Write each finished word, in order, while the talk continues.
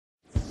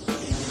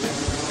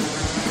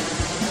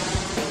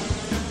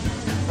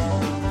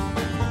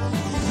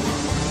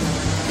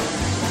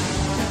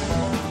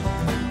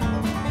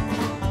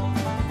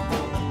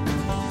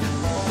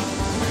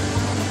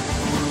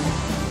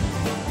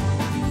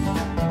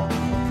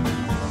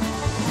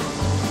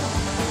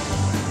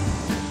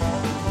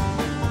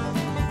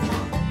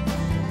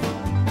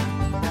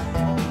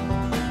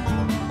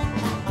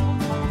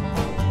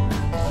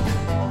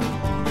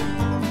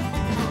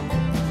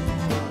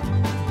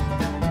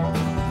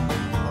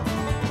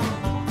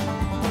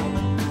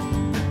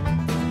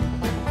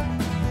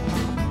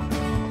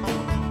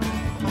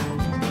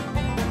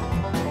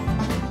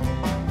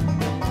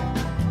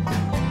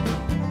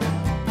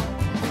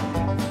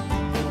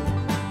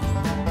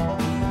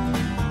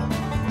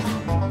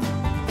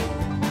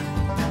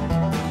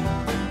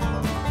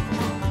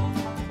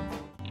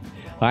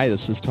Hi,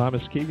 this is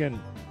Thomas Keegan,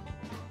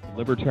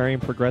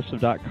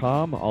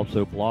 LibertarianProgressive.com,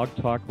 also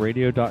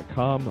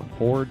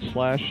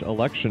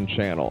blogtalkradio.com/election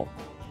channel.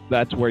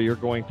 That's where you're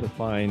going to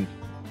find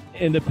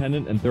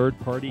independent and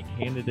third-party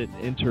candidate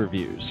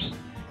interviews.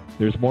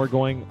 There's more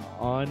going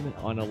on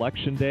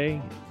Election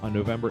Day on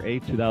November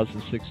 8,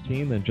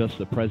 2016 than just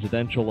the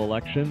presidential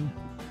election.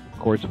 Of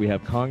course, we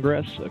have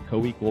Congress, a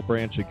co-equal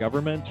branch of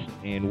government,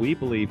 and we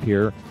believe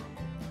here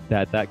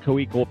that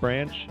co-equal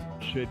branch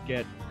should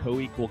get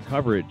co-equal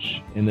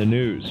coverage in the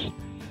news.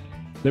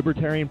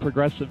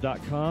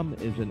 LibertarianProgressive.com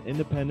is an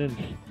independent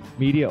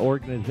media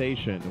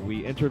organization.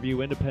 We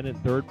interview independent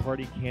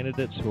third-party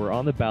candidates who are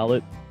on the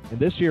ballot, and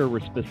this year we're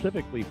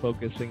specifically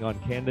focusing on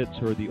candidates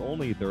who are the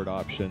only third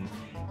option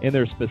in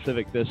their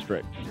specific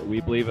districts.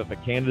 We believe if a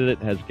candidate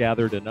has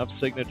gathered enough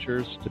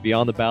signatures to be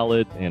on the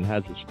ballot and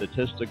has a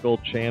statistical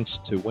chance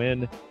to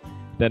win,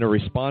 then a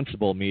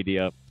responsible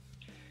media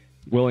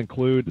will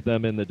include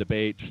them in the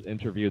debates,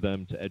 interview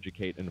them to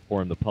educate and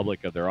inform the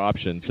public of their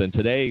options. And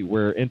today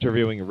we're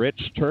interviewing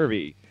Rich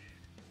Turvey,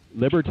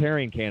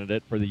 Libertarian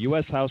candidate for the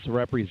U.S. House of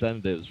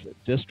Representatives,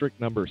 District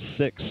Number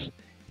 6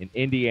 in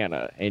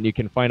Indiana. And you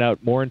can find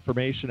out more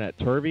information at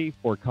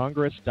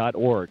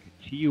turveyforcongress.org,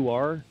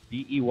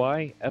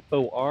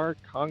 TURVEYFOR,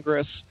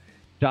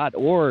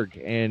 Congress.org.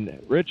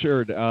 And Rich,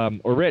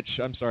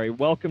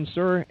 welcome,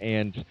 sir,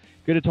 and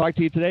good to talk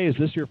to you today. Is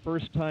this your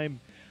first time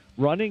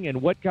running, and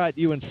what got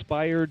you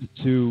inspired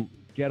to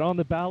get on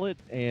the ballot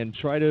and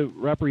try to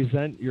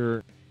represent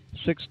your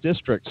 6th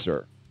district,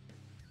 sir?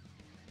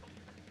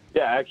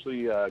 Yeah,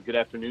 actually, good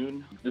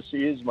afternoon. This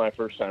is my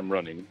first time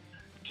running.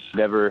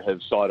 Never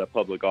have sought a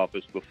public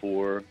office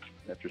before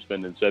after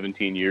spending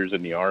 17 years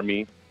in the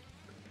Army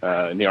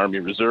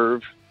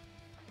Reserve.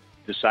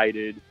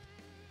 Decided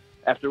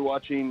after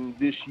watching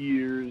this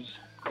year's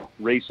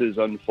races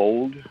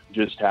unfold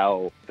just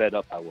how fed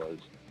up I was.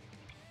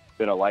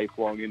 Been a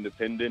lifelong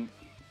independent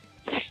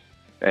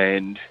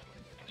and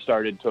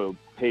started to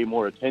pay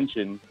more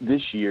attention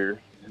this year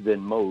than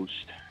most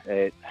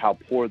at how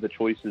poor the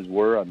choices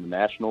were on the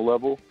national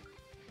level.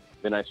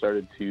 Then I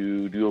started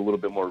to do a little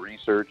bit more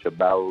research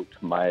about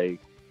my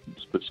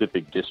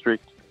specific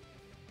district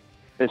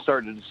and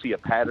started to see a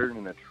pattern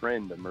and a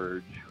trend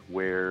emerge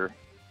where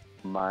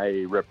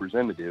my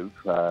representative,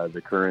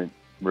 the current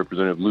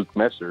Representative Luke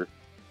Messer,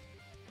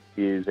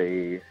 is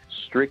a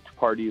strict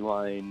party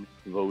line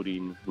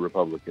voting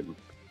Republican.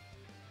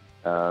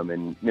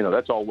 And,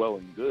 that's all well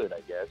and good,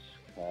 I guess,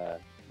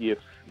 if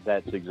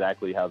that's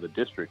exactly how the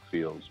district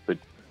feels. But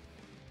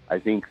I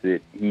think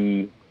that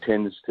he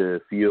tends to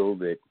feel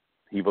that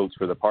he votes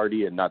for the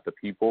party and not the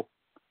people.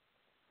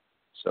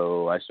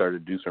 So I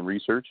started to do some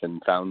research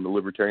and found the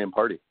Libertarian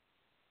Party.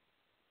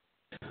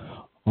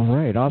 All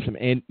right, awesome.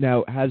 And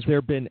now, has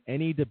there been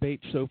any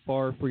debate so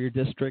far for your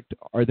district?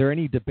 Are there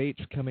any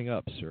debates coming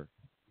up, sir?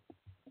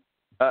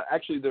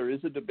 Actually, there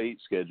is a debate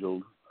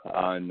scheduled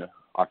on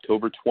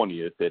October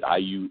 20th at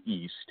IU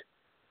East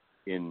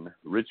in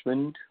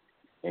Richmond,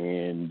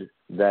 and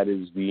that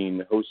is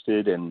being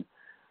hosted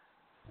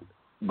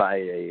by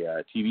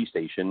a TV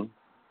station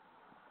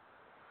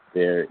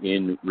there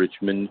in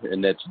Richmond,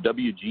 and that's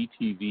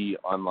WGTV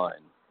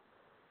Online,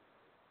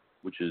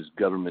 which is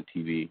government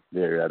TV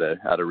there out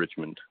of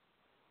Richmond.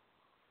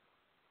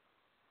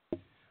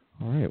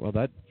 All right, well,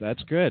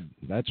 that's good.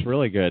 That's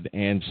really good.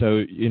 And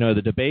so,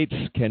 the debates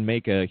can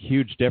make a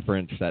huge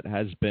difference. That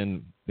has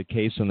been the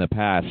case in the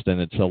past,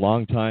 and it's a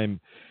long-time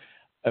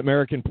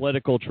American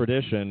political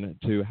tradition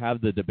to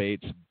have the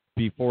debates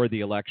before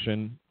the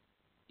election.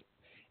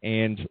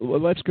 And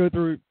let's go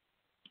through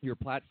your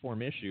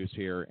platform issues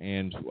here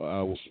and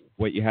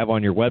what you have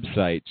on your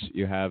website.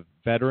 You have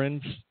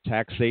veterans,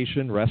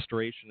 taxation,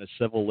 restoration of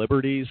civil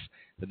liberties,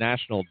 the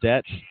national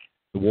debt,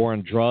 the war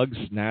on drugs,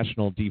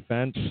 national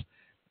defense,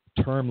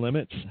 term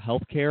limits,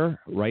 health care,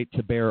 right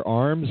to bear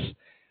arms.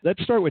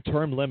 Let's start with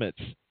term limits.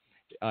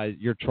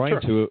 You're trying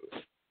to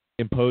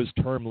impose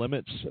term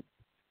limits,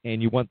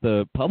 and you want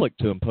the public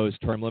to impose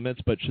term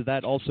limits, but should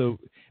that also,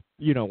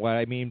 what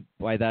I mean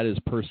by that is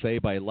per se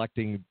by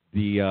electing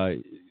the,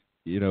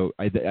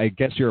 I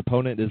guess your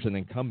opponent is an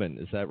incumbent.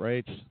 Is that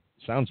right?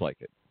 Sounds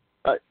like it.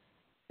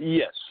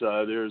 Yes,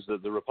 there's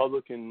the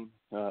Republican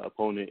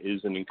opponent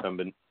is an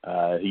incumbent.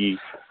 He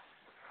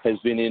has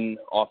been in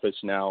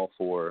office now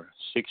for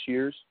 6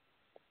 years,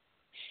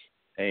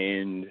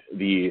 and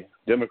the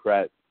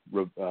Democrat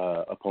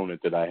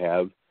opponent that I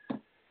have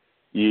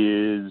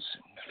is,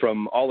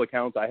 from all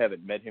accounts, I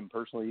haven't met him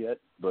personally yet,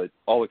 but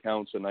all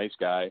accounts a nice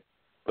guy,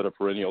 but a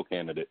perennial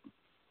candidate.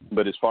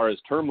 But as far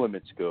as term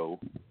limits go,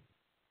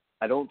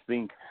 I don't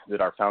think that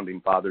our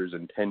founding fathers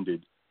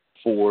intended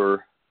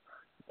for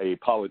a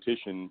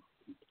politician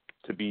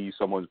to be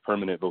someone's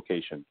permanent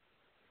vocation.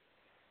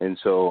 And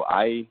so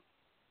I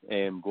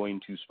am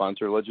going to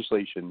sponsor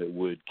legislation that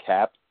would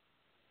cap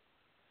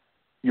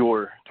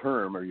your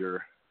term or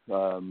your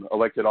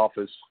elected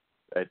office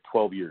at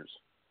 12 years.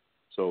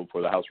 So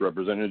for the House of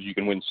Representatives, you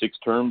can win 6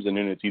 terms, and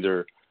then it's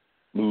either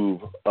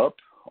move up,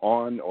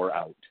 on, or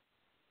out.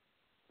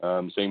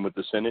 Same with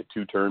the Senate,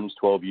 2 terms,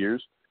 12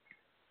 years.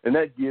 And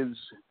that gives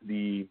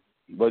the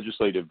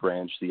legislative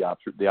branch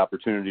the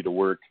opportunity to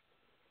work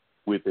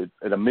with,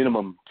 at a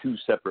minimum, 2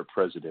 separate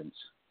presidents.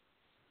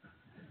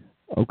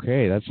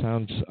 Okay, that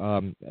sounds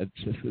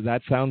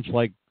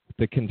like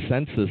the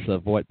consensus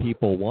of what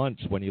people want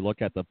when you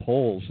look at the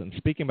polls. And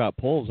speaking about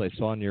polls, I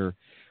saw on your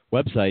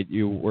website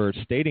you were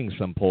stating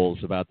some polls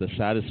about the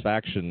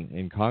satisfaction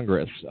in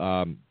Congress.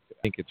 I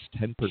think it's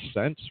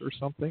 10% or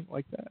something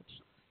like that.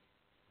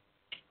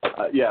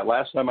 Yeah,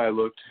 last time I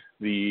looked,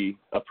 the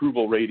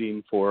approval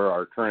rating for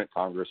our current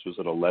Congress was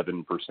at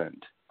 11%.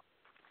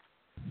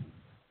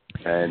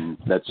 And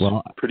that's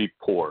pretty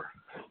poor.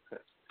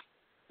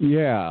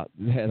 Yeah,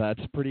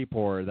 that's pretty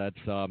poor.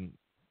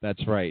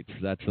 That's right.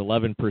 That's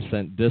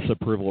 11%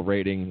 disapproval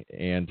rating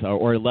and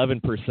or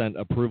 11%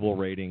 approval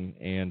rating,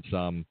 and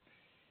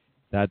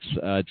that's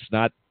it's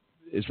not.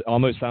 It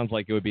almost sounds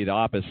like it would be the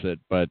opposite,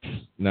 but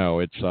no,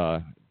 it's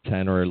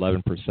 10 or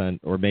 11%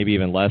 or maybe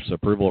even less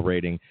approval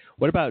rating.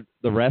 What about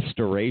the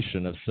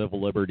restoration of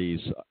civil liberties?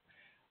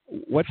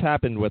 What's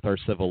happened with our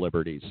civil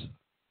liberties,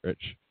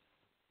 Rich?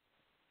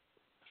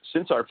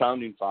 Since our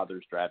founding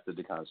fathers drafted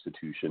the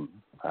Constitution,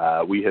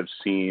 we have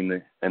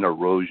seen an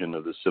erosion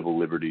of the civil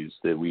liberties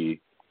that we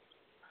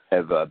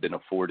have been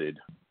afforded.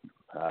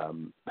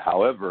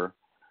 However,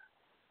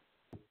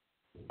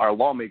 our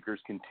lawmakers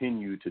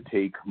continue to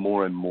take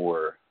more and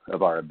more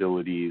of our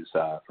abilities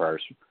as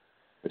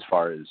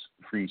far as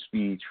free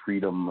speech,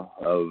 freedom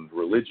of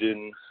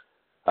religion,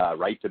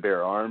 right to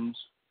bear arms.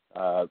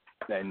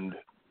 And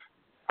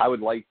I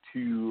would like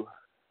to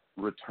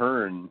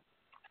return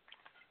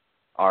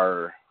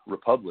our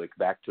republic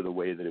back to the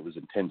way that it was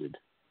intended.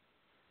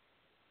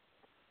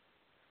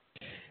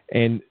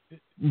 And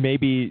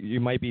maybe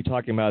you might be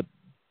talking about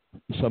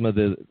some of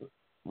the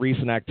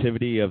recent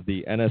activity of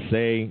the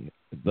NSA,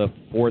 the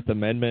Fourth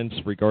Amendment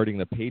regarding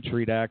the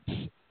Patriot Act.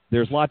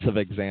 There's lots of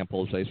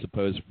examples, I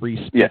suppose,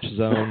 free speech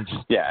zones.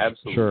 Yeah,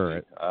 absolutely.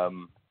 Sure.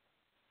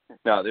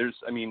 Now,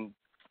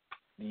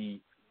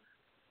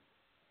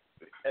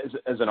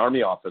 as an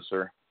Army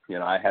officer,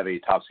 I have a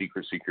top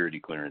secret security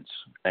clearance,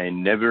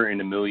 and never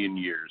in a million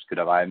years could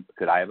I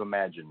have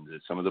imagined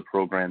that some of the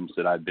programs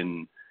that I've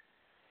been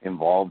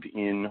involved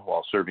in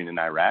while serving in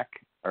Iraq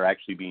are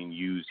actually being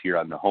used here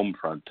on the home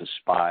front to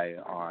spy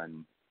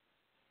on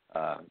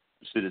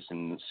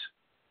citizens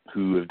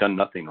who have done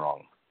nothing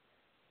wrong.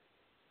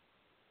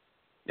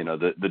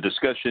 The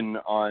discussion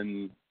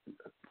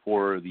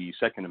for the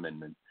Second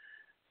Amendment,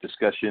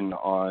 discussion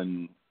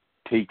on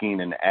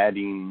taking and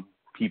adding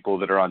people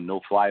that are on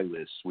no-fly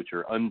lists, which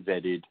are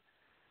unvetted,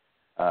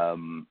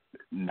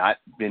 not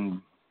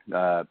been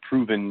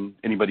proven,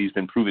 anybody's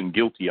been proven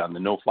guilty on the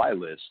no-fly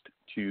list,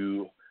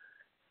 to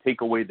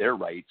take away their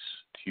rights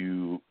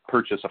to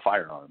purchase a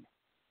firearm.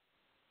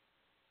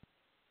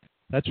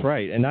 That's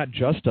right, and not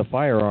just a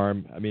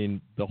firearm. I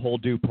mean, the whole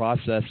due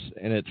process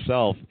in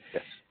itself.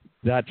 Yes.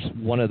 That's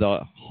one of the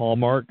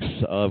hallmarks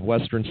of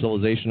Western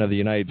civilization of the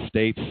United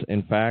States.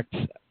 In fact,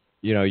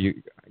 you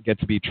get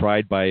to be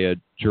tried by a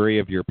jury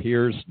of your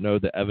peers, know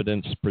the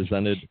evidence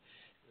presented,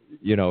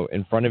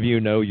 in front of you,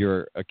 know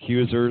your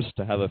accusers,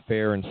 to have a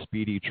fair and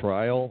speedy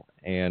trial,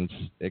 and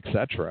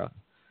etc.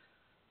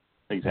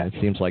 Exactly. And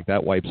it seems like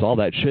that wipes all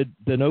that. Should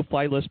the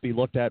no-fly list be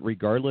looked at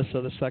regardless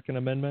of the Second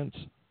Amendment?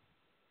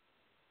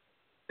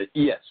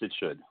 Yes, it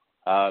should.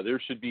 There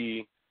should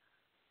be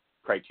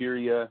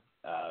criteria.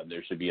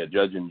 There should be a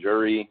judge and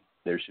jury.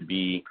 There should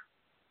be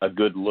a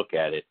good look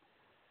at it.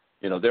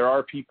 There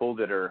are people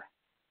that are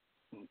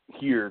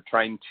here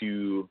trying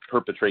to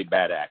perpetrate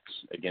bad acts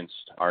against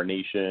our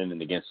nation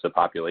and against the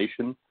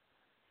population,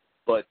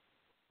 but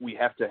we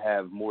have to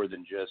have more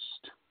than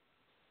just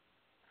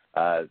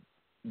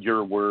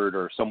your word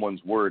or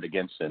someone's word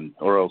against them,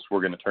 or else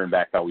we're going to turn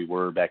back how we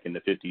were back in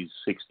the 50s,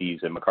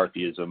 60s, and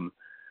McCarthyism.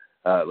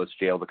 Let's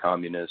jail the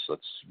communists.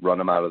 Let's run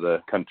them out of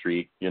the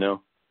country,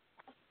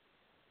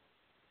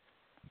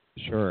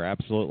 Sure,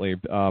 absolutely.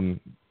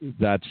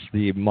 That's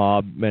the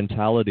mob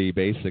mentality,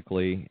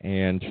 basically,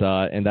 and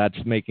that's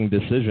making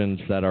decisions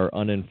that are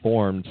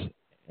uninformed,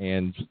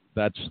 and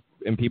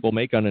people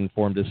make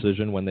uninformed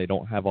decisions when they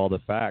don't have all the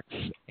facts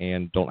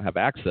and don't have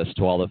access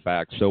to all the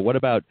facts. So, what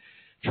about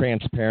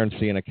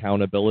transparency and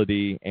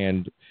accountability?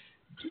 And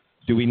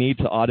do we need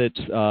to audit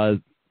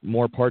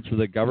more parts of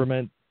the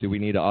government? Do we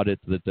need to audit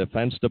the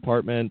Defense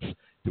Department?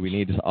 Do we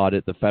need to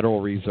audit the Federal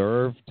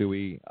Reserve?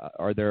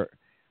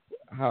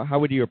 How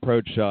would you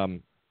approach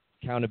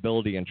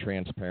accountability and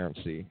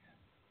transparency?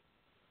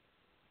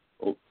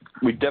 Well,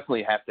 we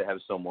definitely have to have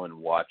someone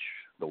watch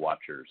the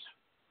watchers.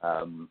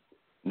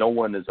 No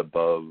one is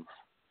above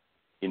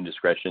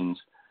indiscretions.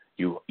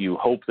 You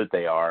hope that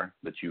they are,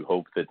 but you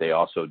hope that they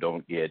also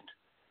don't get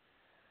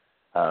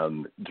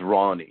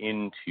drawn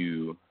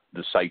into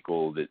the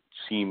cycle that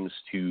seems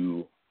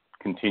to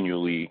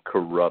continually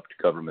corrupt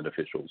government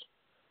officials.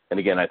 And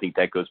again, I think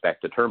that goes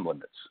back to term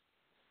limits.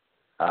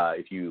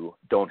 If you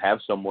don't have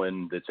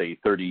someone that's a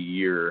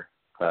 30-year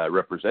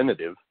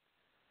representative,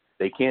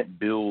 they can't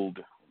build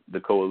the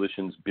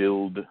coalitions,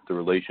 build the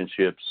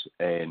relationships,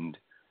 and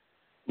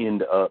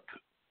end up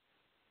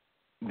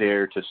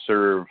there to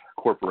serve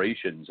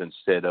corporations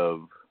instead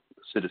of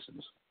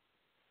citizens.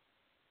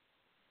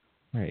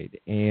 Right.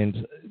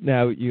 And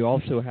now you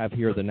also have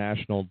here the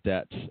national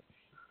debt.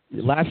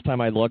 Last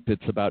time I looked,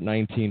 it's about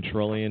 $19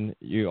 trillion.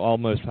 You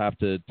almost have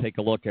to take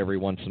a look every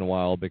once in a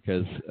while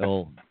because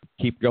it'll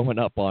keep going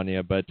up on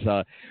you. But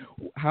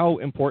how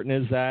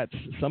important is that?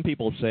 Some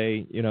people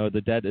say,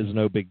 the debt is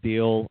no big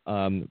deal.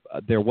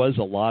 There was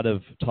a lot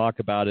of talk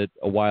about it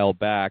a while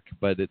back,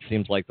 but it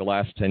seems like the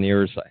last 10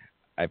 years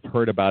I've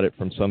heard about it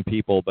from some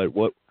people. But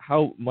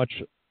how much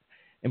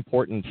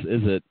importance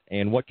is it,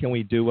 and what can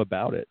we do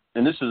about it?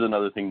 And this is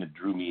another thing that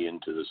drew me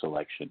into this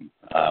election.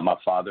 I'm a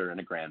father and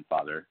a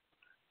grandfather.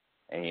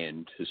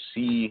 And to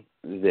see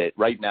that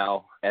right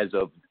now, as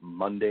of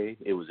Monday,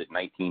 it was at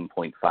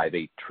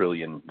 $19.58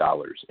 trillion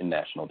in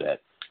national debt.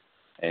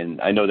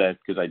 And I know that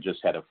because I just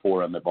had a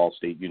forum at Ball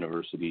State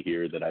University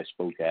here that I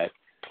spoke at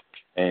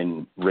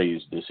and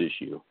raised this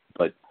issue.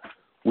 But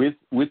with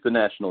the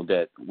national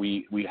debt,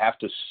 we have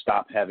to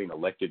stop having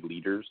elected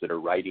leaders that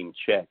are writing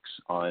checks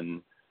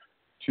on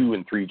 2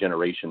 and 3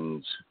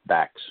 generations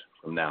backs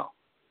from now.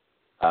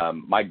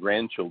 My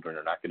grandchildren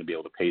are not going to be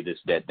able to pay this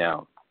debt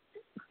down.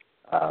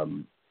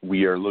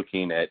 We are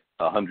looking at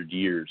 100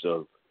 years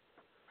of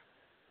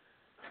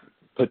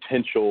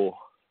potential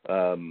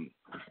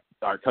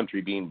our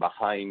country being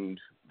behind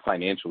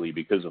financially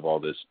because of all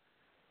this.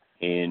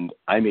 And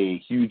I'm a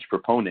huge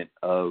proponent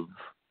of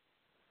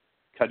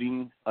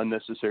cutting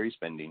unnecessary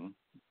spending,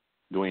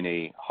 doing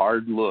a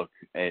hard look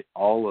at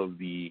all of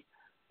the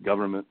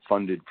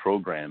government-funded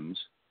programs,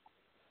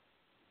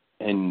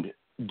 and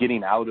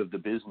getting out of the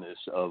business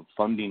of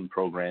funding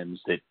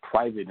programs that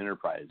private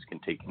enterprise can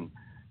take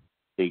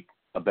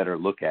a better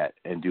look at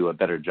and do a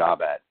better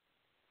job at.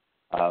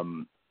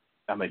 I'm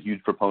a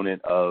huge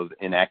proponent of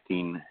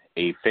enacting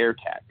a fair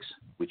tax,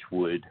 which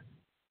would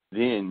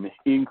then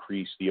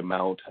increase the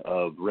amount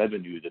of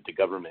revenue that the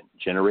government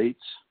generates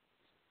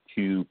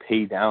to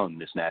pay down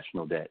this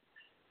national debt.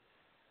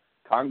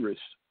 Congress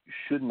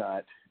should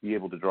not be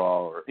able to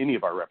draw, or any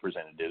of our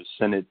representatives,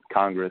 Senate,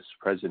 Congress,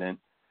 President,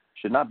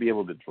 should not be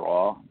able to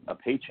draw a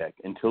paycheck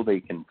until they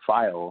can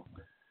file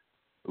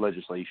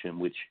legislation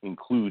which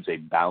includes a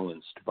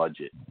balanced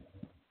budget.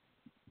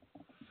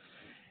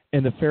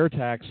 And the fair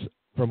tax,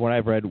 from what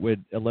I've read,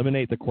 would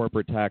eliminate the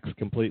corporate tax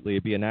completely.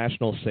 It'd be a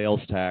national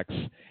sales tax.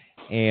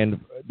 And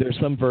there's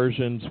some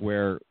versions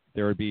where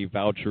there would be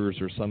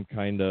vouchers or some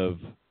kind of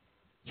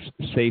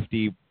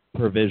safety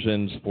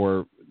provisions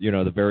for,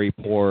 the very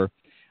poor.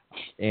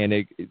 And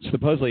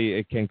supposedly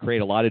it can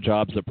create a lot of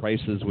jobs. The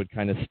prices would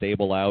kind of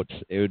stable out.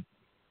 It would,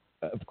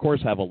 of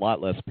course, have a lot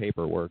less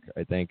paperwork,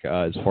 I think,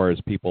 as far as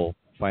people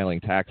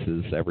filing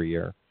taxes every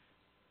year.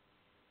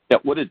 Yeah,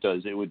 what it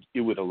does, it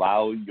would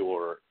allow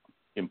your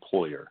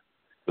employer,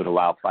 it would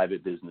allow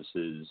private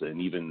businesses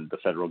and even the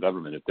federal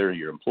government, if they're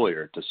your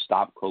employer, to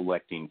stop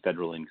collecting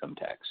federal income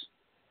tax.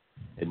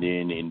 And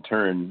then in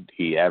turn,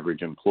 the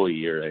average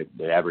employee or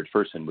the average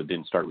person would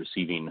then start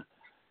receiving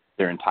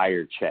their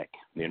entire check,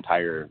 the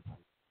entire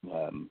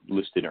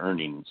listed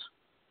earnings.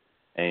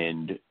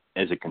 And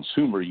as a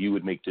consumer, you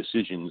would make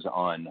decisions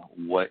on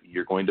what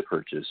you're going to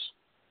purchase.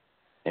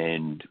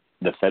 And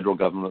the federal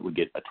government would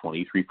get a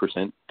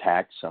 23%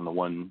 tax on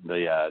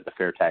the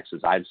fair tax as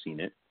I've seen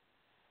it.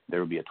 There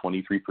would be a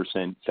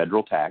 23%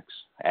 federal tax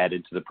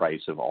added to the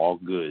price of all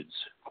goods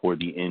for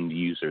the end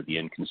user, the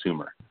end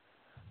consumer,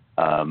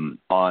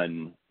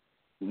 on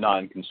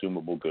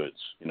non-consumable goods.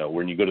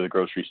 When you go to the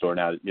grocery store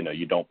now,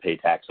 you don't pay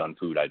tax on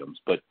food items,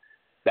 but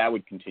that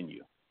would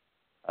continue.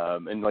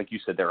 And like you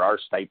said, there are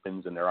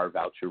stipends and there are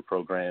voucher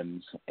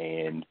programs.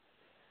 And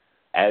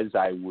as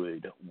I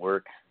would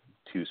work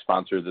to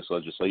sponsor this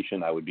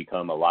legislation, I would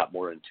become a lot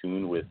more in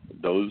tune with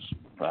those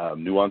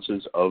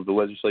nuances of the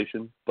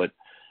legislation. But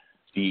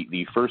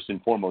the first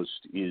and foremost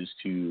is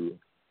to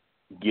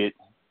get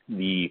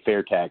the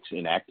fair tax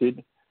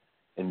enacted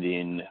and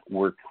then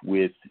work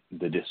with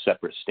the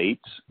separate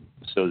states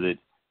so that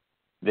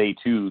they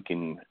too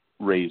can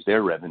raise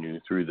their revenue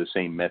through the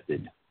same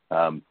method.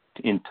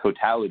 In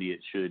totality,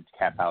 it should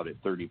cap out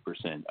at 30%,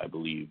 I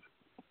believe,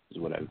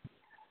 is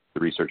the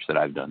research that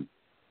I've done.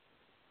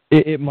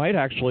 It might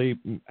actually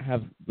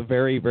have the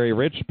very, very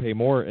rich pay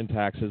more in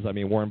taxes. I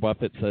mean, Warren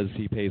Buffett says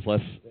he pays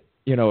less,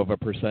 of a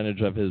percentage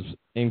of his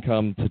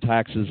income to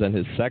taxes than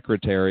his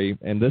secretary,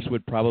 and this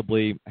would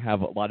probably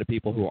have a lot of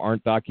people who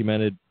aren't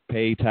documented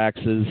pay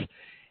taxes,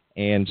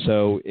 and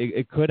so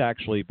it could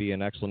actually be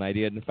an excellent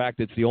idea. In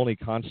fact, it's the only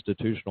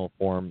constitutional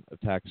form of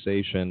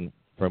taxation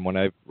from what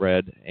I've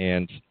read,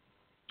 and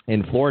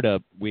in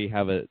Florida, we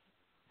have a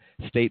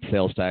state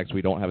sales tax.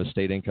 We don't have a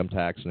state income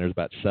tax, and there's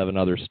about 7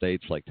 other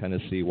states like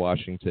Tennessee,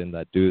 Washington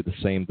that do the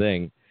same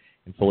thing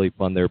and fully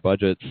fund their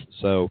budgets.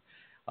 So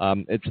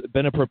it's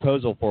been a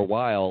proposal for a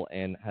while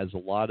and has a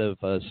lot of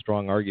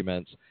strong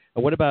arguments.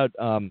 And what about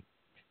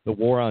the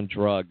war on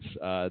drugs?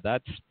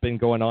 That's been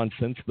going on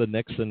since the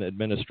Nixon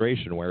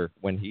administration, where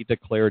when he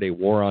declared a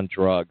war on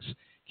drugs,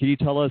 Can you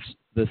tell us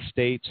the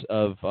state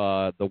of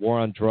the war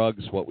on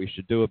drugs, what we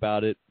should do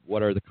about it,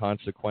 what are the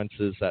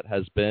consequences that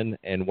has been,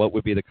 and what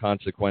would be the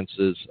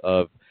consequences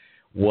of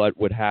what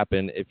would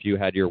happen if you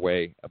had your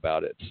way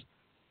about it?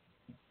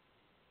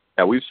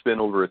 Now, we've spent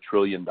over $1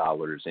 trillion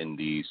in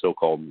the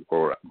so-called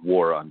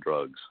war on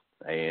drugs,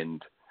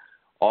 and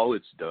all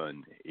it's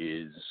done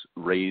is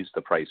raise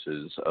the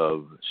prices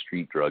of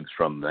street drugs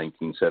from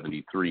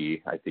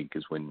 1973, I think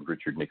is when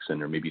Richard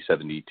Nixon, or maybe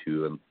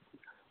 72. I'm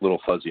a little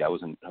fuzzy. I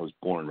was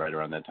born right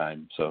around that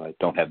time, so I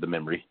don't have the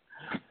memory.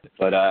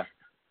 But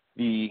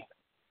the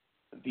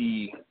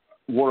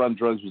war on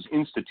drugs was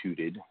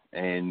instituted,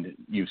 and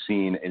you've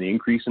seen an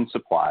increase in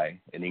supply,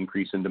 an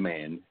increase in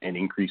demand, an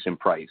increase in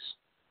price.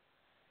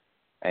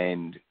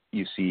 And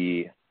you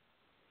see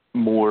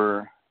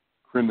more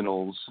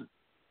criminals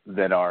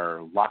that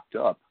are locked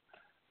up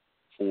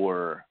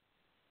for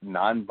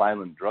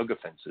nonviolent drug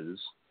offenses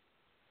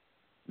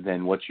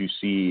than what you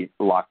see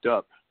locked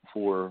up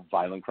for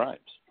violent crimes.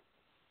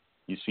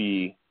 You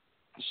see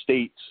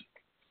states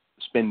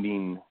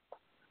spending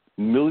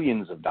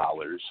millions of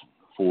dollars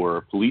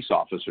for police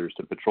officers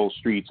to patrol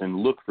streets and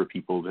look for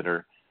people that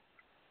are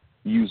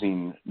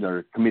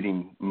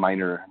committing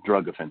minor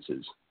drug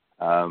offenses.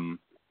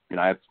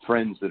 I have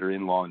friends that are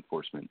in law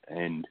enforcement,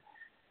 and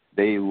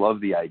they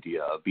love the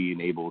idea of being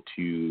able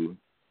to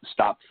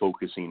stop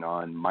focusing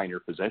on minor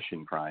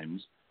possession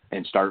crimes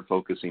and start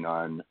focusing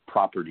on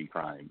property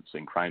crimes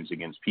and crimes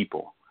against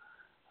people.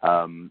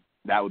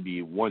 That would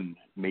be one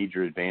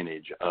major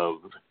advantage of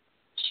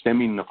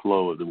stemming the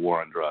flow of the war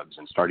on drugs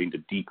and starting to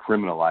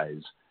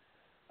decriminalize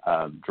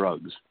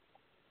drugs.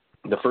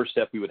 The first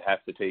step we would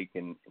have to take,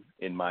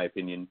 in my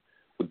opinion,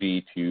 would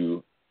be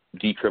to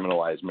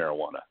decriminalize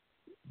marijuana.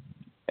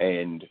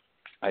 And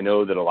I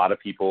know that a lot of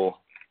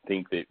people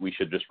think that we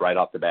should just right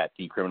off the bat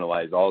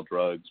decriminalize all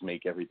drugs,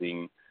 make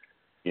everything,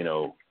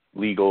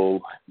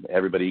 legal.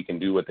 Everybody can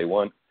do what they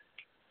want.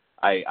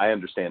 I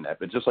understand that.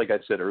 But just like I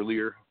said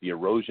earlier, the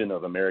erosion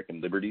of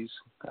American liberties,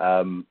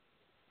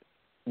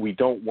 we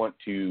don't want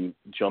to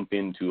jump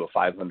into a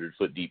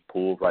 500-foot deep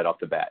pool right off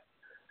the bat.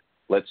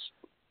 Let's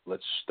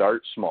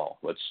start small.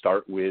 Let's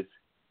start with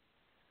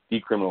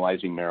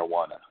decriminalizing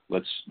marijuana.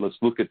 Let's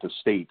look at the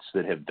states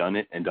that have done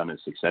it and done it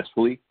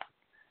successfully,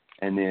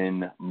 and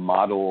then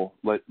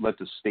let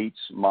the states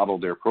model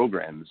their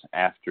programs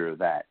after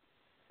that,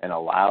 and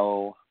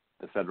allow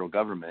the federal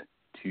government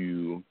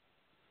to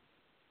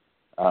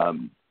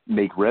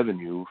make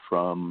revenue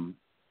from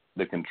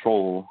the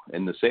control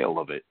and the sale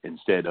of it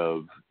instead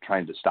of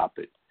trying to stop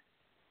it.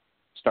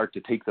 Start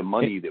to take the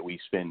money that we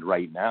spend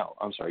right now.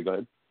 I'm sorry, go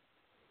ahead.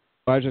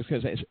 I was just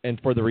going to say, and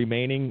for the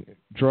remaining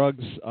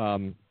drugs,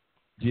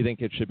 do you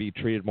think it should be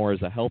treated more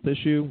as a health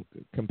issue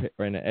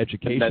or an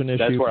education issue?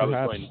 That's where perhaps?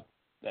 I was going.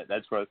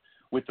 That's where,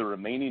 with the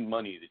remaining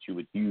money that you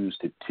would use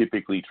to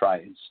typically try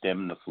and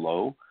stem the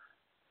flow,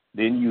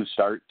 then you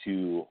start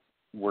to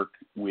work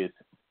with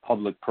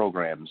public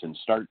programs and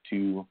start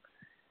to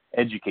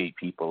educate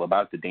people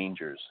about the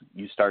dangers.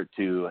 You start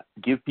to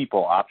give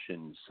people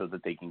options so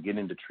that they can get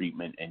into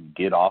treatment and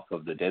get off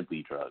of the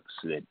deadly drugs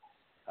that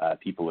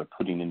people are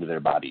putting into their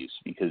bodies.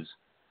 Because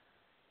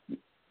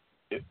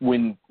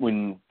when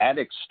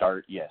addicts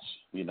start, yes,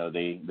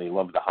 they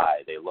love the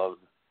high, they love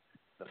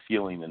the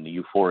feeling and the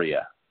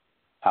euphoria.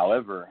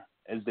 However,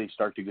 as they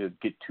start to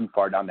get too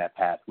far down that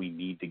path, we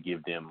need to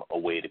give them a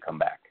way to come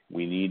back.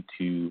 We need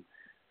to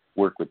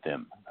work with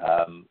them.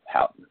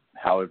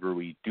 However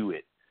we do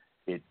it,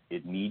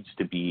 it needs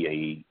to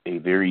be a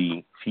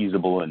very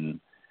feasible and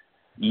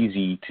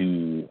easy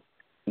to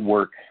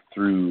work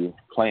through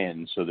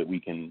plan so that we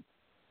can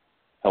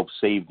help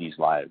save these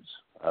lives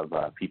of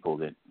people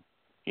that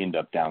end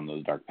up down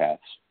those dark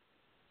paths.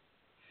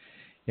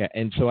 Yeah,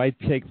 and so I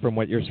take from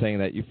what you're saying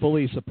that you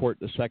fully support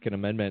the Second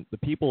Amendment. The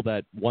people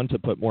that want to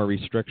put more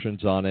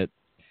restrictions on it,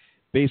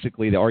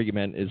 basically the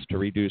argument is to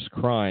reduce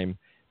crime,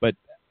 but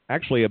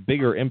actually a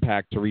bigger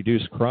impact to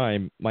reduce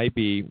crime might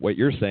be what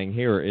you're saying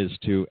here is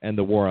to end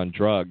the war on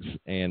drugs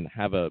and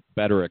have a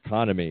better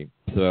economy.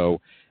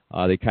 So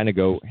they kind of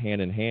go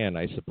hand in hand,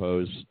 I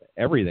suppose.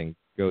 Everything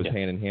goes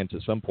hand in hand to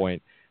some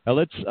point. Now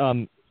let's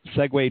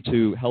segue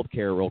to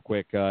healthcare real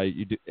quick.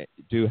 You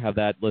do have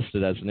that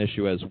listed as an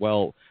issue as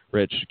well,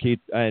 Rich. Keith,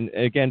 and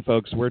again,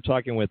 folks, we're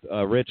talking with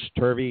Rich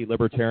Turvey,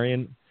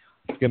 Libertarian.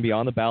 He's going to be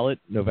on the ballot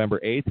November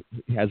 8th.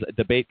 He has a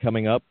debate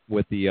coming up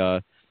with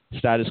the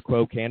status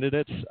quo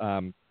candidates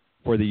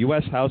for the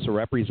U.S. House of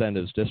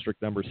Representatives,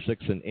 District Number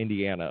 6 in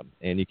Indiana.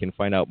 And you can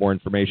find out more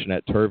information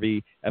at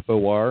Turvey,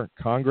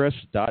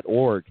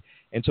 FORcongress.org.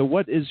 And so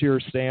what is your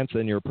stance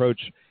and your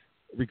approach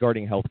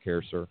regarding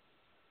healthcare, sir?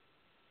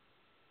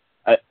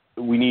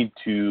 We need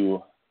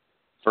to,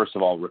 first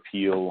of all,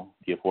 repeal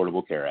the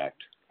Affordable Care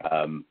Act.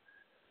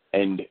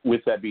 And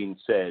with that being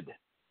said,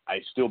 I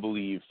still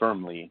believe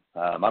firmly,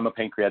 I'm a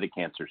pancreatic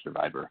cancer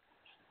survivor,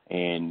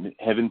 and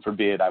heaven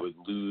forbid I would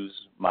lose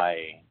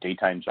my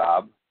daytime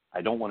job.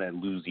 I don't want to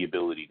lose the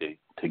ability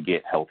to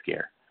get health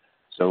care.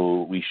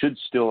 So we should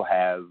still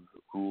have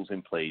rules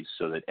in place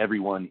so that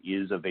everyone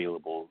is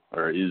available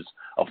or is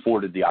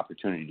afforded the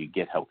opportunity to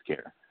get health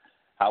care.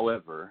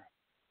 However,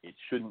 it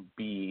shouldn't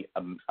be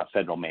a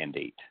federal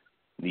mandate.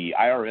 The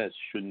IRS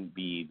shouldn't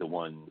be the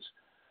ones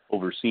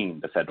overseeing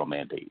the federal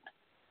mandate.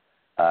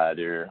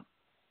 The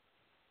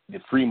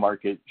free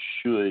market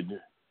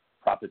should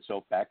prop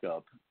itself back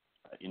up.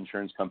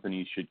 Insurance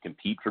companies should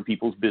compete for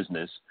people's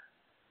business,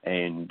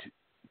 and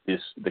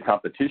the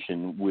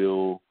competition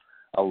will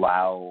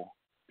allow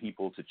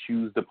people to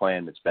choose the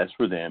plan that's best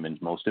for them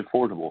and most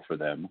affordable for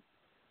them,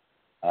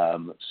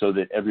 so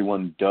that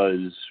everyone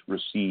does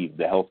receive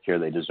the health care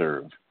they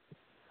deserve.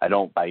 I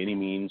don't by any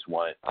means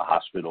want a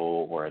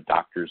hospital or a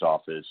doctor's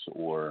office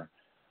or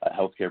a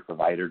healthcare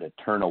provider to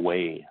turn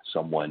away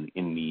someone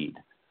in need.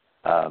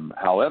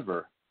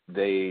 However,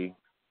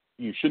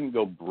 you shouldn't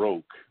go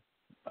broke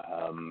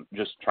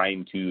just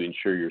trying to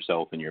insure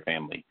yourself and your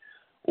family,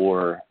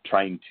 or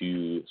trying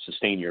to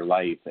sustain your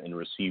life and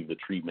receive the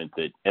treatment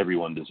that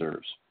everyone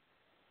deserves.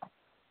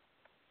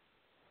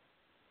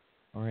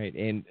 All right.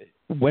 And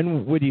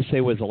when would you say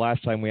was the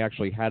last time we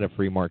actually had a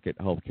free market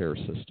healthcare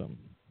system?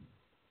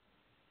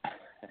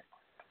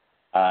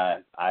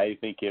 I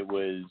think it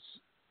was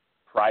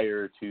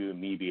prior to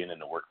me being in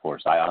the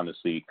workforce. I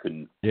honestly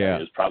couldn't. Yeah. It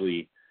was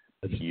probably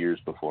years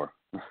before.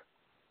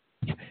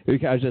 I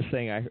was just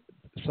saying, I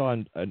saw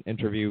an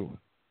interview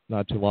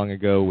not too long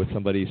ago with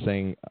somebody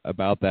saying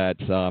about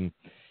that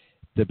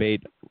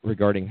debate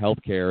regarding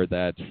healthcare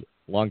that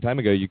a long time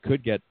ago you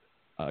could get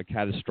a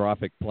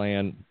catastrophic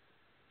plan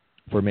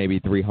for maybe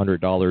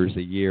 $300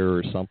 a year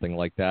or something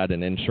like that,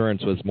 and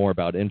insurance was more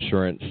about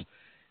insurance,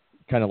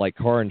 kind of like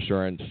car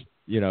insurance.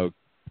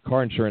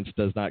 Car insurance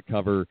does not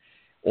cover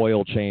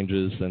oil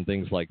changes and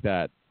things like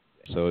that,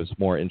 so it's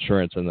more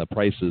insurance, and the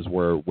prices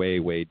were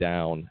way, way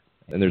down,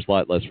 and there's a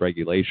lot less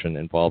regulation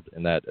involved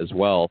in that as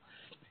well.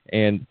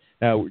 And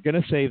now we're going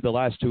to save the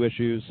last two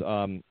issues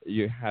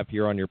you have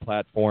here on your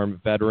platform,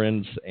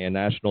 veterans and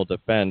national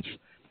defense.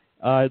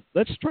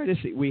 Let's try to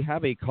see. We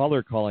have a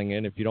caller calling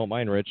in, if you don't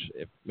mind, Rich.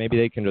 If maybe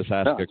they can just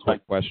ask a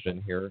quick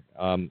question here.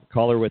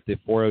 Caller with the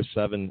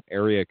 407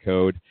 area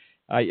code.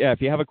 If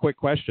you have a quick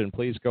question,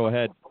 please go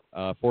ahead.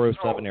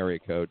 407 area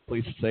code.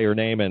 Please say your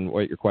name and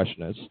what your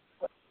question is.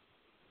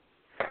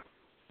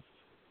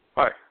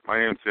 Hi, my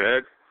name's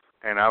Ed,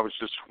 and I was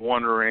just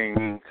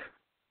wondering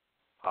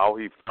how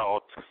he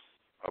felt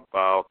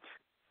about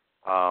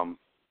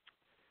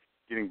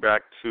getting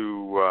back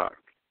to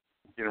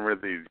getting rid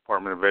of the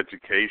Department of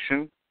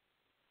Education.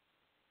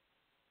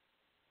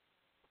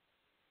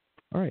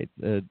 All right.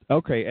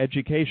 Okay,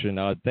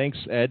 education. Thanks,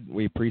 Ed.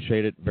 We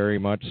appreciate it very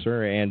much,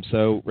 sir. And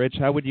so, Rich,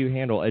 how would you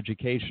handle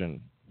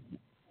education?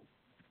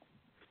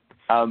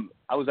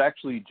 I was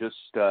actually just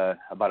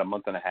about a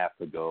month and a half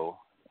ago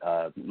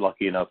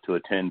lucky enough to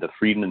attend the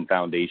Friedman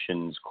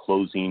Foundation's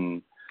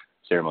closing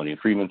ceremony.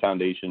 Friedman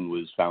Foundation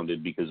was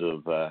founded because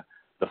of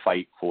the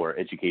fight for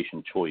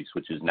education choice,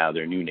 which is now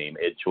their new name,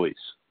 Ed Choice.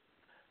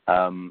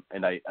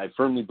 And I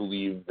firmly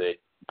believe that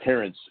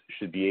parents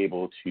should be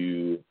able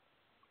to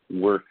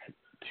work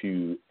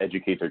to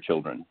educate their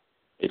children.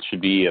 It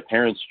should be a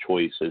parent's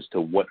choice as to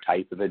what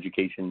type of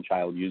education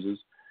child uses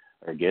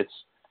or gets.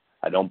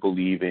 I don't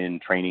believe in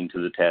training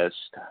to the test.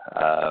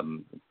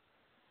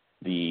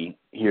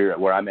 Here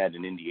where I'm at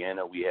in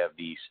Indiana, we have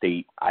the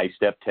state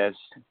I-STEP test,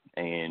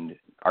 and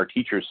our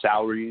teachers'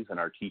 salaries and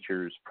our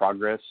teachers'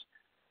 progress,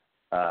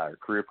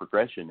 career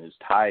progression is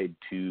tied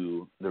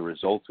to the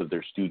results of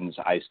their students'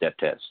 I-STEP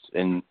tests.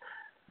 And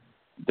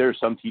there are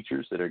some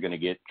teachers that are going to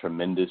get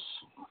tremendous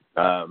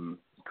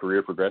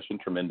career progression,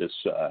 tremendous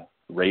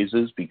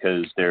raises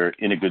because they're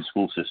in a good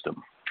school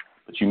system.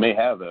 But you may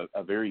have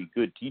a very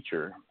good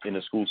teacher in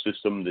a school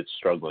system that's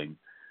struggling,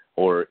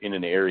 or in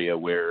an area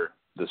where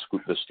the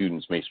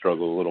students may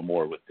struggle a little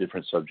more with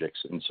different subjects.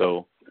 And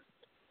so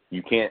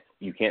you can't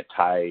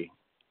tie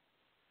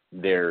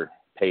their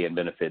pay and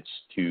benefits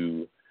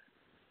to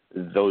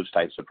those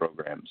types of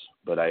programs.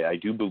 But I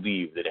do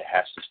believe that it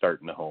has to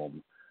start in the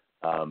home.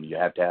 You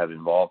have to have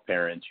involved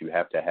parents. You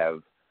have to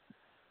have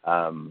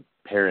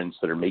parents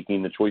that are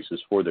making the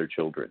choices for their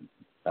children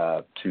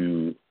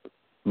to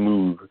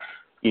move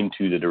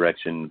into the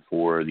direction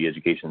for the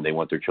education they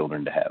want their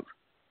children to have.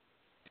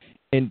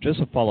 And just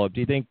a follow-up, do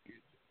you think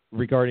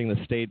regarding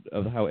the state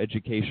of how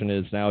education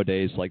is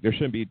nowadays, like there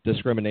shouldn't be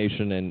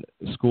discrimination in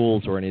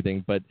schools or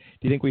anything, but do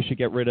you think we should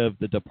get rid of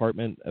the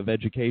Department of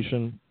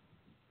Education?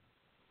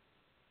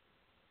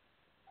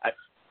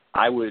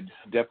 I would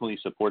definitely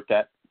support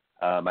that.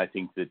 I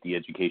think that the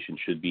education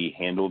should be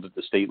handled at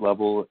the state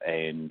level,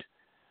 and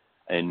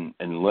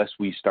unless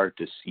we start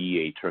to see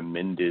a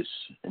tremendous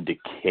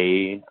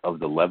decay of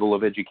the level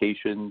of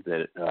education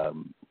that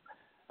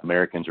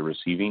Americans are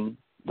receiving,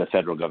 the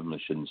federal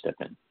government shouldn't step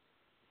in.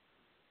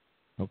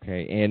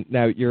 Okay, and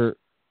now your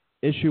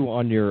issue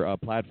on your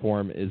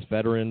platform is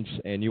veterans,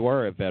 and you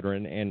are a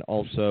veteran, and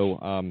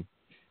also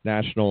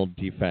national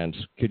defense.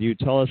 Could you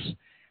tell us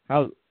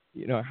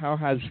how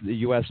has the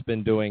U.S.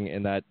 been doing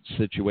in that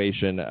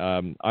situation?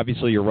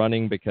 Obviously, you're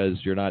running because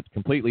you're not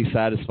completely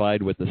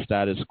satisfied with the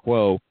status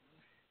quo.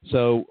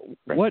 So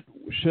Right. what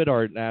should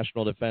our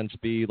national defense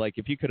be? Like,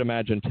 if you could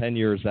imagine 10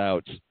 years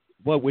out,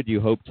 what would you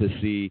hope to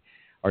see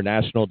our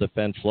national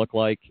defense look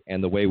like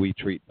and the way we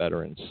treat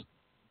veterans?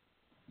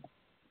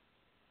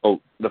 Well,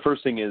 the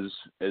first thing is,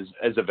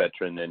 as a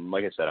veteran, and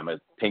like I said, I'm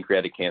a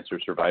pancreatic cancer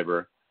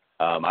survivor.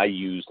 I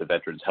use the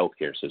veterans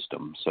healthcare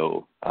system.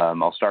 So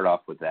I'll start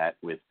off with that,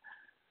 with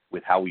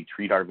how we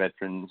treat our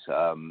veterans.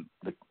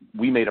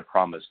 We made a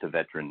promise to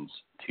veterans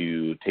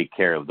to take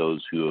care of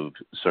those who have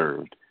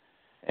served.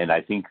 And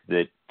I think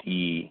that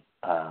the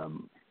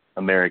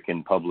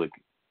American public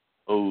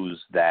owes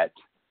that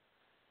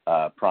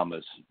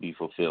promise be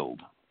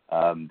fulfilled.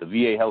 The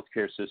VA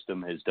healthcare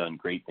system has done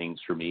great things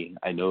for me.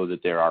 I know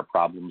that there are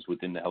problems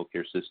within the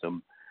healthcare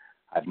system.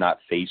 I've not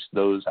faced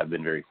those. I've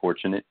been very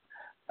fortunate.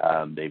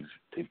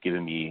 They've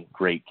given me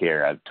great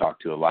care. I've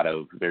talked to a lot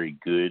of very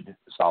good,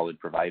 solid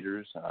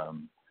providers.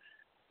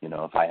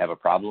 If I have a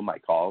problem, I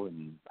call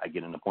and I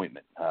get an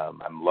appointment.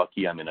 I'm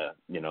lucky. I'm in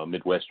a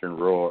Midwestern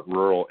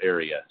rural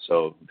area,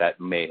 so that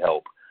may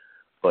help.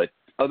 But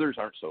others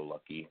aren't so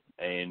lucky.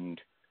 And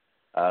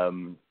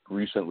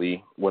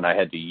recently, when I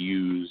had to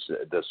use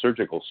the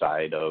surgical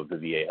side of the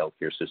VA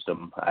healthcare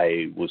system,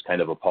 I was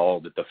kind of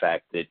appalled at the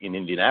fact that in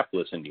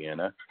Indianapolis,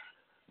 Indiana,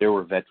 there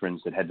were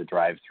veterans that had to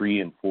drive 3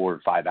 and 4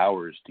 and 5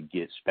 hours to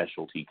get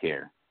specialty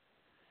care.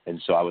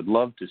 And so I would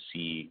love to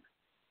see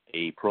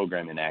a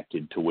program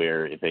enacted to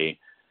where if a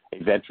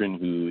veteran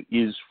who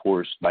is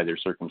forced by their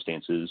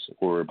circumstances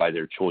or by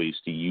their choice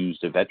to use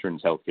the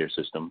veterans healthcare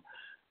system,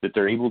 that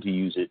they're able to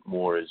use it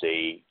more as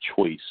a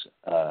choice,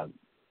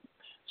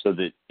 so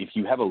that if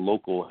you have a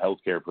local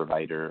healthcare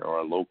provider or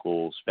a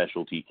local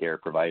specialty care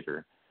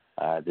provider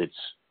that's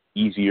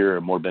easier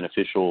or more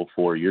beneficial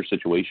for your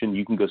situation,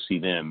 you can go see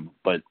them,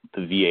 but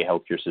the VA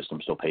healthcare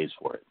system still pays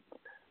for it.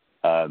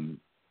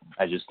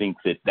 I just think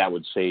that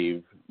would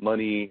save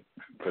money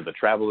for the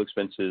travel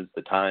expenses,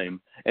 the time,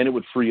 and it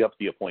would free up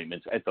the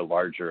appointments at the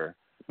larger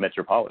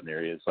metropolitan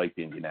areas like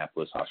the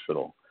Indianapolis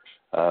Hospital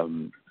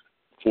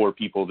for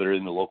people that are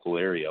in the local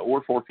area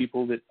or for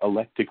people that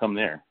elect to come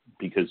there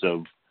because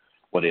of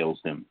what ails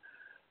them.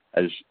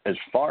 As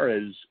far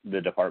as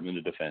the Department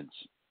of Defense,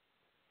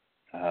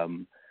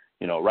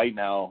 right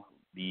now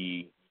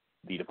the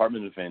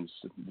Department of Defense,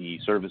 the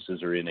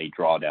services are in a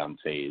drawdown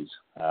phase.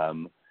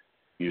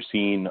 You're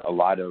seeing a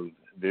lot of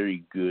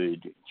very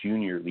good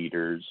junior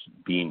leaders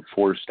being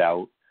forced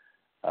out,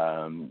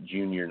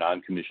 junior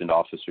non-commissioned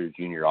officers,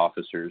 junior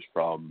officers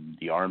from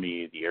the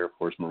Army, the Air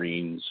Force,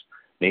 Marines,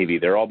 Navy.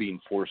 They're all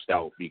being forced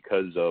out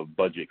because of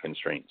budget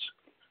constraints.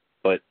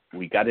 But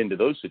we got into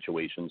those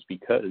situations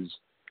because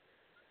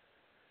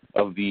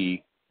of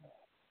the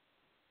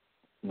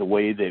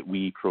way that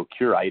we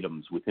procure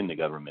items within the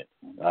government.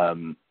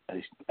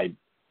 It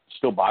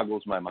still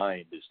boggles my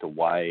mind as to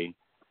why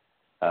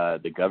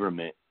the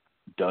government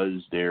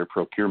does their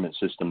procurement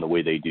system the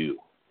way they do.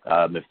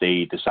 If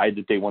they decide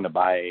that they want to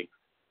buy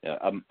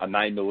a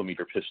 9mm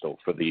pistol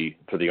for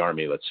the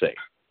Army, let's say,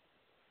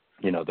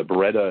 the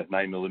Beretta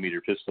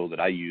 9mm pistol that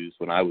I used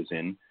when I was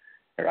in,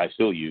 or I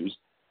still use,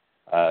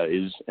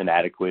 is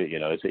inadequate.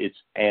 It's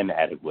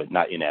inadequate,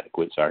 not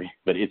inadequate. Sorry,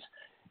 but it's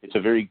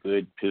a very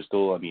good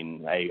pistol. I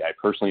mean, I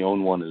personally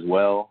own one as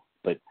well.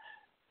 But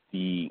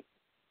the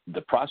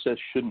process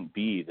shouldn't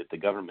be that the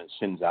government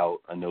sends out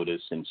a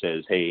notice and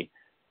says, hey,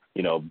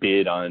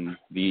 bid on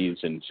these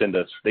and send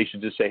us. They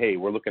should just say, hey,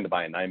 we're looking to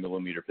buy a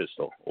 9mm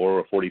pistol or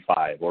a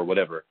 45 or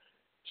whatever.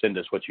 Send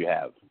us what you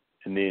have,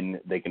 and then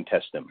they can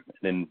test them and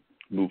then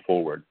move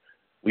forward.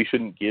 We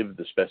shouldn't give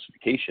the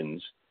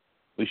specifications.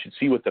 We should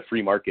see what the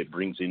free market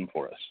brings in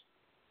for us.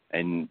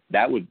 And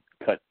that would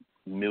cut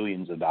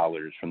millions of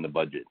dollars from the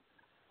budget.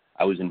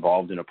 I was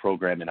involved in a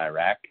program in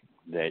Iraq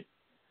that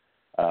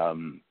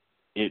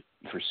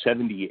for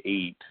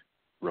 78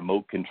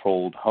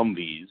 remote-controlled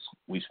Humvees,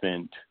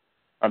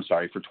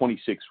 for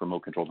 26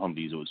 remote-controlled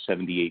Humvees, it was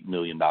 $78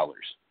 million.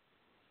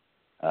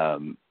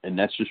 And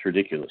that's just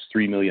ridiculous,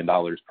 $3 million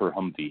per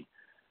Humvee,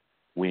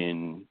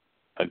 when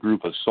a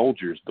group of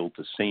soldiers built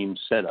the same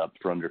setup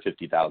for under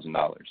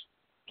 $50,000.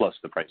 Plus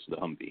the price of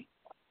the Humvee.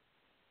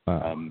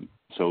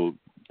 So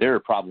there are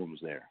problems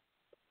there.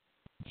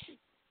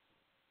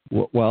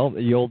 Well,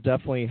 you'll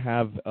definitely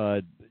have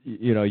a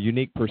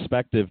unique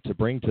perspective to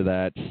bring to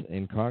that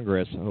in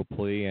Congress,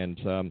 hopefully. And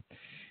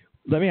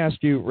let me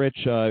ask you, Rich,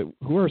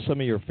 who are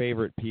some of your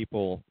favorite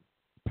people,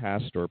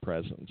 past or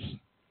present?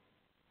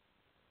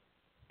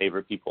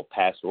 Favorite people,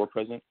 past or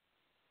present?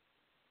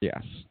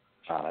 Yes.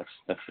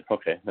 That's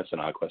okay. That's an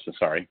odd question.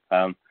 Sorry.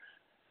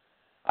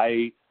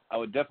 I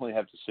would definitely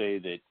have to say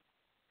that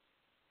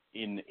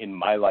in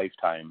my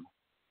lifetime,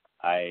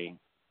 I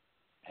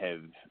have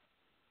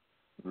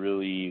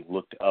really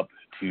looked up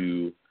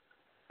to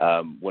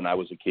when I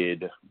was a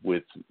kid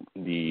with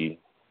the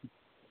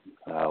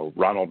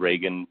Ronald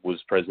Reagan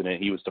was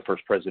president. He was the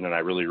first president I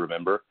really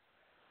remember.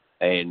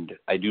 And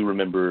I do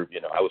remember,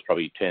 I was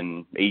probably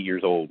 8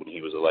 years old when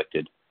he was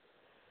elected.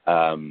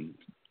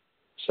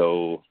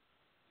 So,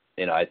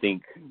 I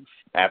think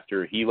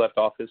after he left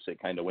office,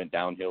 it kind of went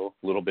downhill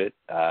a little bit.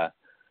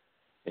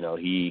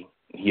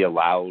 he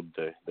allowed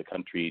the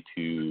country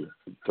to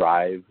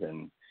thrive,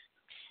 and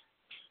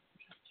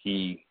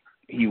he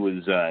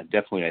was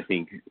definitely, I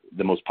think,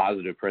 the most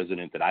positive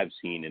president that I've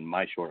seen in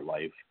my short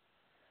life.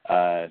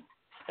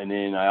 And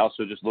then I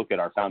also just look at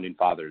our founding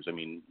fathers. I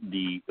mean,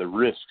 the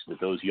risks that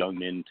those young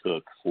men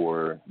took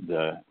for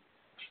the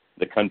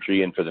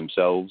country and for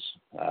themselves,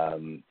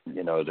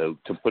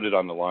 to put it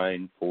on the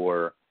line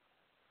for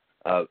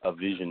a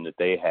vision that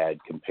they had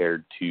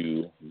compared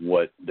to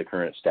what the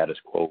current status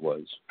quo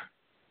was.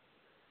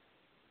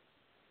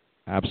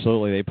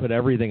 Absolutely. They put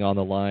everything on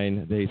the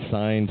line. They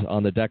signed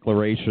on the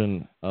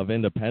Declaration of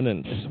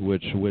Independence,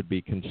 which would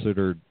be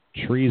considered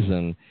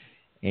treason.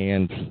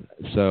 And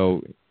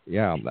so,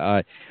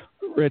 yeah.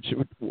 Rich,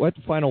 what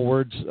final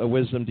words of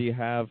wisdom do you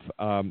have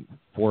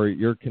for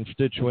your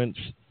constituents,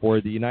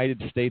 for the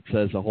United States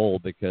as a whole?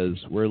 Because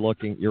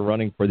you're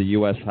running for the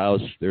U.S.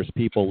 House. There's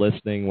people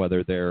listening,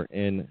 whether they're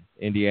in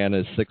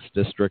Indiana's 6th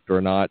district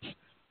or not.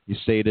 You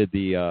stated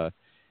the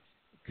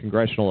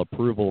congressional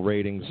approval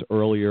ratings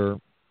earlier.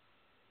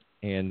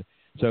 And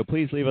so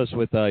please leave us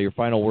with your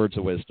final words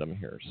of wisdom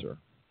here, sir.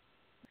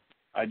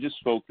 I just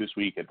spoke this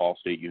week at Ball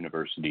State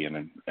University,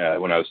 and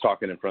when I was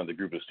talking in front of the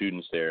group of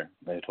students there,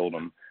 I told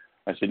them,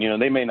 I said,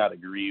 they may not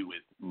agree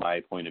with my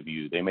point of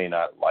view. They may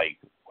not like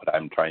what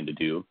I'm trying to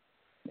do,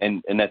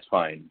 and that's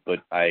fine.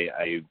 But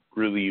I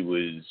really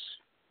was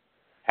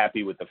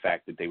happy with the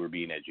fact that they were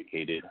being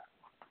educated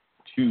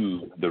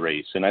to the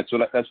race, and that's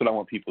what I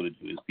want people to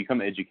do, is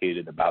become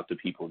educated about the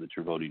people that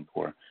you're voting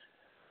for.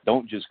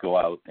 Don't just go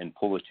out and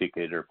pull a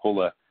ticket or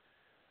pull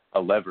a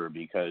lever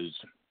because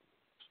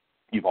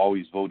you've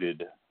always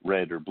voted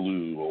red or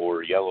blue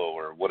or yellow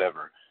or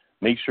whatever.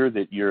 Make sure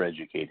that you're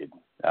educated.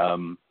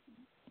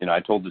 I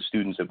told the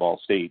students at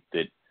Ball State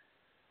that,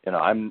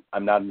 I'm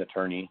not an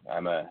attorney.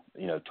 I'm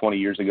 20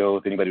 years ago,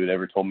 if anybody would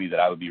ever told me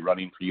that I would be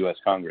running for U.S.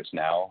 Congress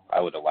now,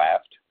 I would have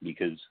laughed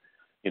because,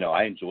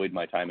 I enjoyed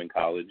my time in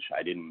college.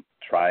 I didn't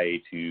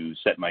try to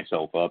set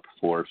myself up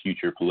for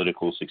future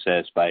political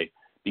success by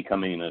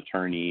becoming an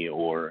attorney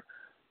or,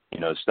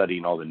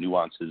 studying all the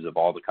nuances of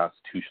all the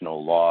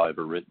constitutional law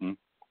ever written.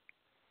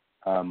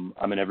 I'm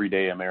an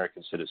everyday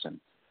American citizen,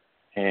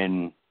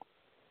 and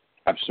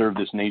I've served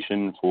this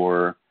nation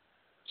for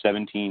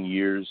 17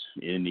 years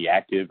in the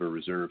active or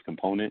reserve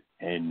component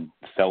and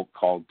felt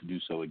called to do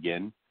so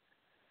again.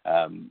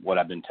 What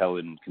I've been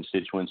telling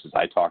constituents as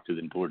I talk to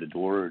them door to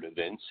door at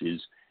events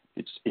is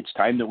it's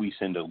time that we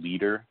send a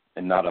leader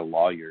and not a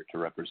lawyer to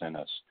represent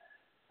us.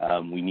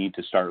 We need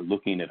to start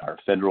looking at our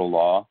federal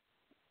law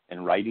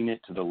and writing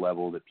it to the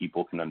level that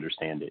people can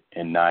understand it,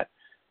 and not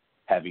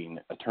having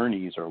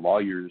attorneys or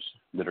lawyers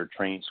that are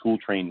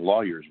school-trained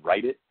lawyers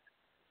write it,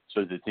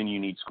 so that then you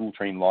need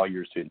school-trained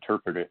lawyers to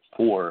interpret it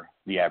for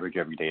the average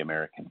everyday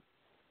American.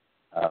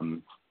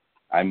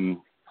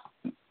 I'm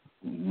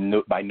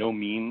by no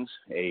means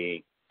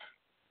a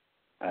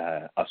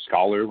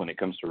scholar when it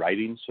comes to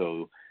writing,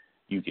 so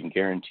you can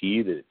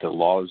guarantee that the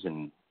laws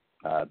and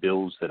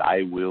bills that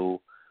I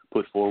will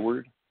put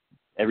forward,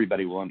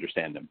 everybody will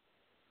understand them.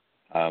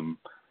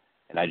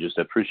 And I just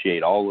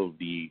appreciate all of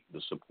the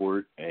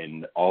support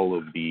and all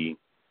of the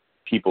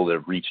people that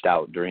have reached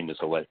out during this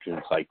election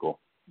cycle.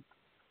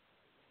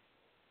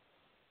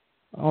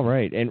 All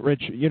right. And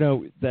Rich,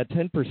 that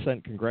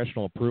 10%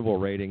 congressional approval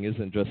rating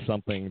isn't just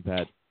something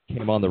that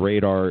came on the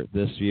radar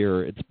this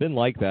year. It's been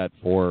like that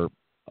for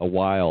a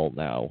while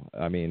now.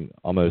 I mean,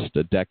 almost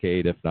a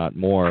decade, if not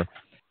more.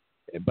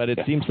 But it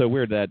seems so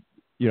weird that,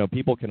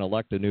 people can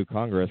elect a new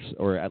Congress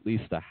or at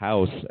least a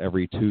House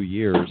every 2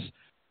 years.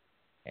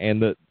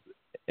 And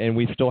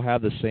we still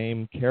have the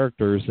same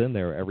characters in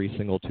there every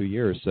single 2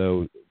 years.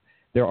 So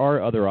there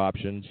are other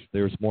options.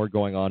 There's more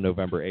going on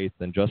November 8th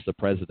than just a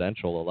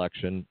presidential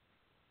election.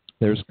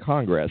 There's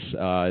Congress,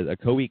 a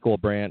co-equal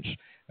branch,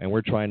 and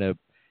we're trying to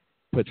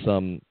put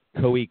some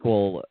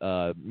co-equal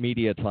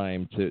media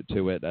time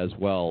to it as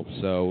well.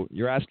 So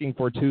you're asking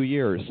for 2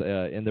 years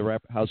in the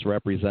House of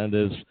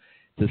Representatives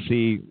to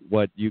see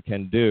what you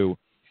can do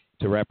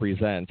to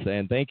represent.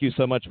 And thank you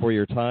so much for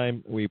your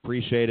time. We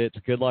appreciate it.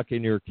 Good luck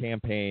in your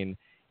campaign.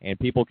 And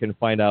people can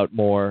find out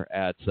more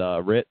at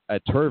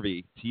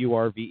Turvey,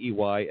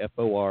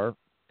 TURVEYFOR,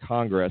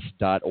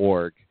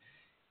 Congress.org.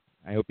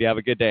 I hope you have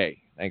a good day.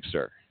 Thanks,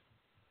 sir.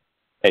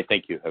 Hey,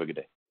 thank you. Have a good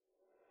day.